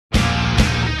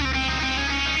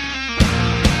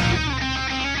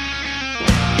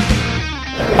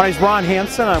My name is Ron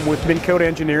Hansen. I'm with MinnKota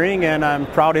Engineering, and I'm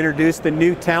proud to introduce the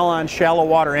new Talon Shallow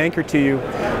Water Anchor to you.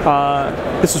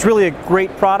 This is really a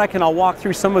great product, and I'll walk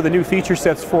through some of the new feature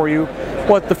sets for you.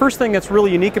 The first thing that's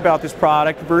really unique about this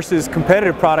product versus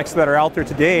competitive products that are out there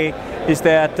today is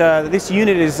that this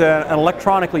unit is an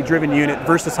electronically driven unit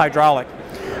versus hydraulic.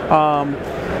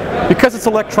 Because it's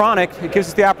electronic, it gives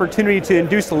us the opportunity to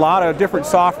induce a lot of different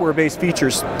software-based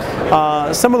features.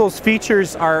 Some of those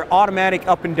features are automatic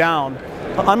up and down.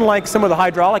 Unlike some of the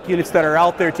hydraulic units that are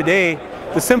out there today,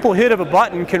 the simple hit of a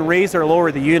button can raise or lower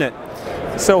the unit.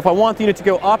 So if I want the unit to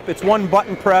go up, it's one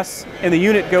button press and the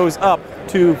unit goes up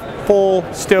to full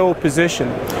stow position.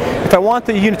 If I want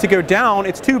the unit to go down,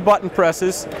 it's two button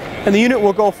presses and the unit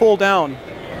will go full down.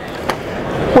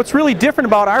 What's really different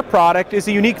about our product is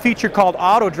a unique feature called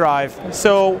auto drive.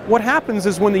 So what happens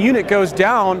is when the unit goes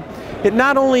down, it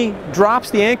not only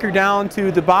drops the anchor down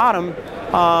to the bottom,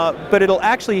 but it'll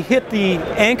actually hit the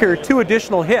anchor 2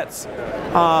 additional hits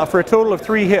for a total of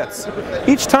 3 hits.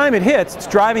 Each time it hits, it's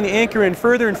driving the anchor in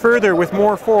further and further with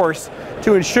more force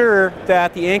to ensure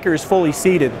that the anchor is fully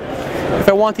seated. If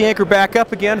I want the anchor back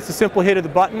up again, it's a simple hit of the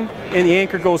button and the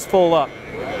anchor goes full up.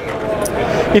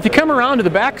 If you come around to the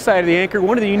back side of the anchor,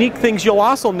 one of the unique things you'll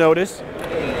also notice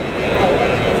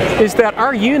is that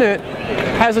our unit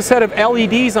has a set of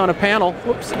LEDs on a panel.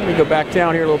 Whoops, let me go back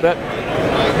down here a little bit.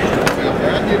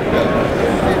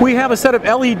 We have a set of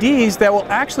LEDs that will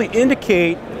actually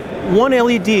indicate one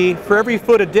LED for every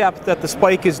foot of depth that the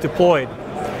spike is deployed.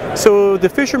 So the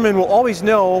fisherman will always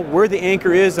know where the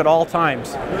anchor is at all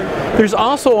times. There's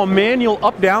also a manual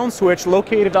up-down switch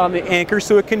located on the anchor,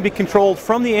 so it can be controlled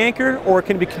from the anchor or it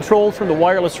can be controlled from the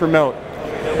wireless remote.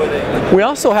 We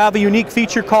also have a unique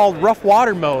feature called rough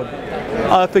water mode.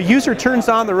 If the user turns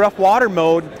on the rough water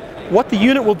mode, what the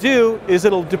unit will do is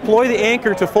it'll deploy the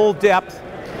anchor to full depth.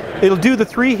 It'll do the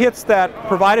 3 hits that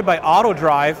provided by auto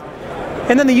drive,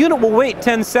 and then the unit will wait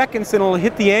 10 seconds and it'll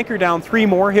hit the anchor down 3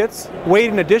 more hits,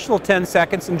 wait an additional 10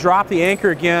 seconds and drop the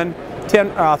anchor again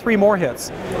 3 more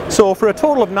hits. So for a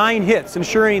total of 9 hits,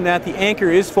 ensuring that the anchor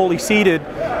is fully seated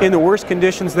in the worst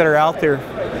conditions that are out there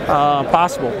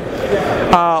possible.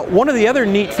 One of the other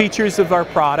neat features of our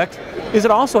product is it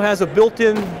also has a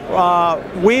built-in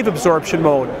wave absorption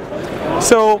mode.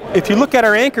 So if you look at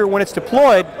our anchor when it's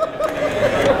deployed,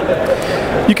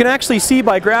 you can actually see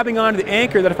by grabbing onto the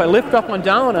anchor that if I lift up and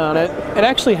down on it, it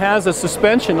actually has a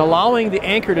suspension allowing the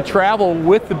anchor to travel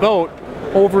with the boat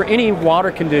over any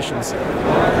water conditions.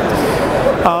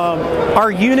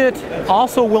 Our unit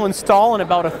also will install in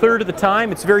about 1/3 of the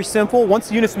time. It's very simple. Once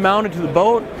the unit's mounted to the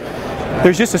boat,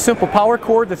 there's just a simple power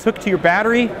cord that's hooked to your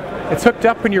battery. It's hooked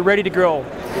up and you're ready to go.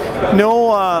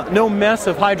 No mess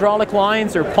of hydraulic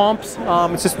lines or pumps.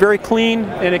 It's just very clean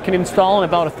and it can install in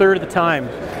about 1/3 of the time.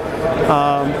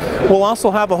 We'll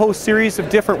also have a whole series of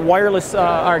different wireless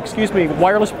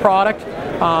product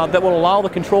that will allow the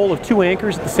control of 2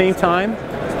 anchors at the same time,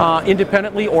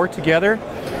 independently or together.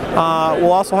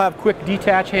 We'll also have quick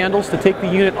detach handles to take the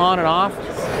unit on and off.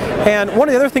 And one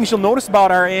of the other things you'll notice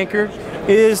about our anchor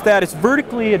is that it's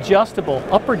vertically adjustable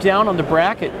up or down on the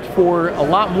bracket for a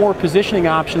lot more positioning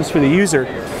options for the user.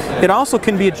 It also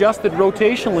can be adjusted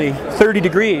rotationally 30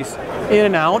 degrees in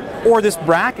and out, or this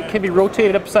bracket can be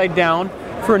rotated upside down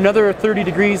for another 30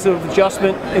 degrees of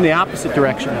adjustment in the opposite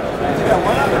direction.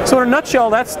 So in a nutshell,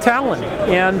 that's Talon,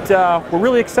 and we're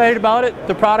really excited about it.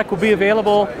 The product will be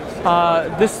available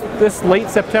this late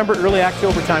September, early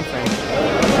October timeframe.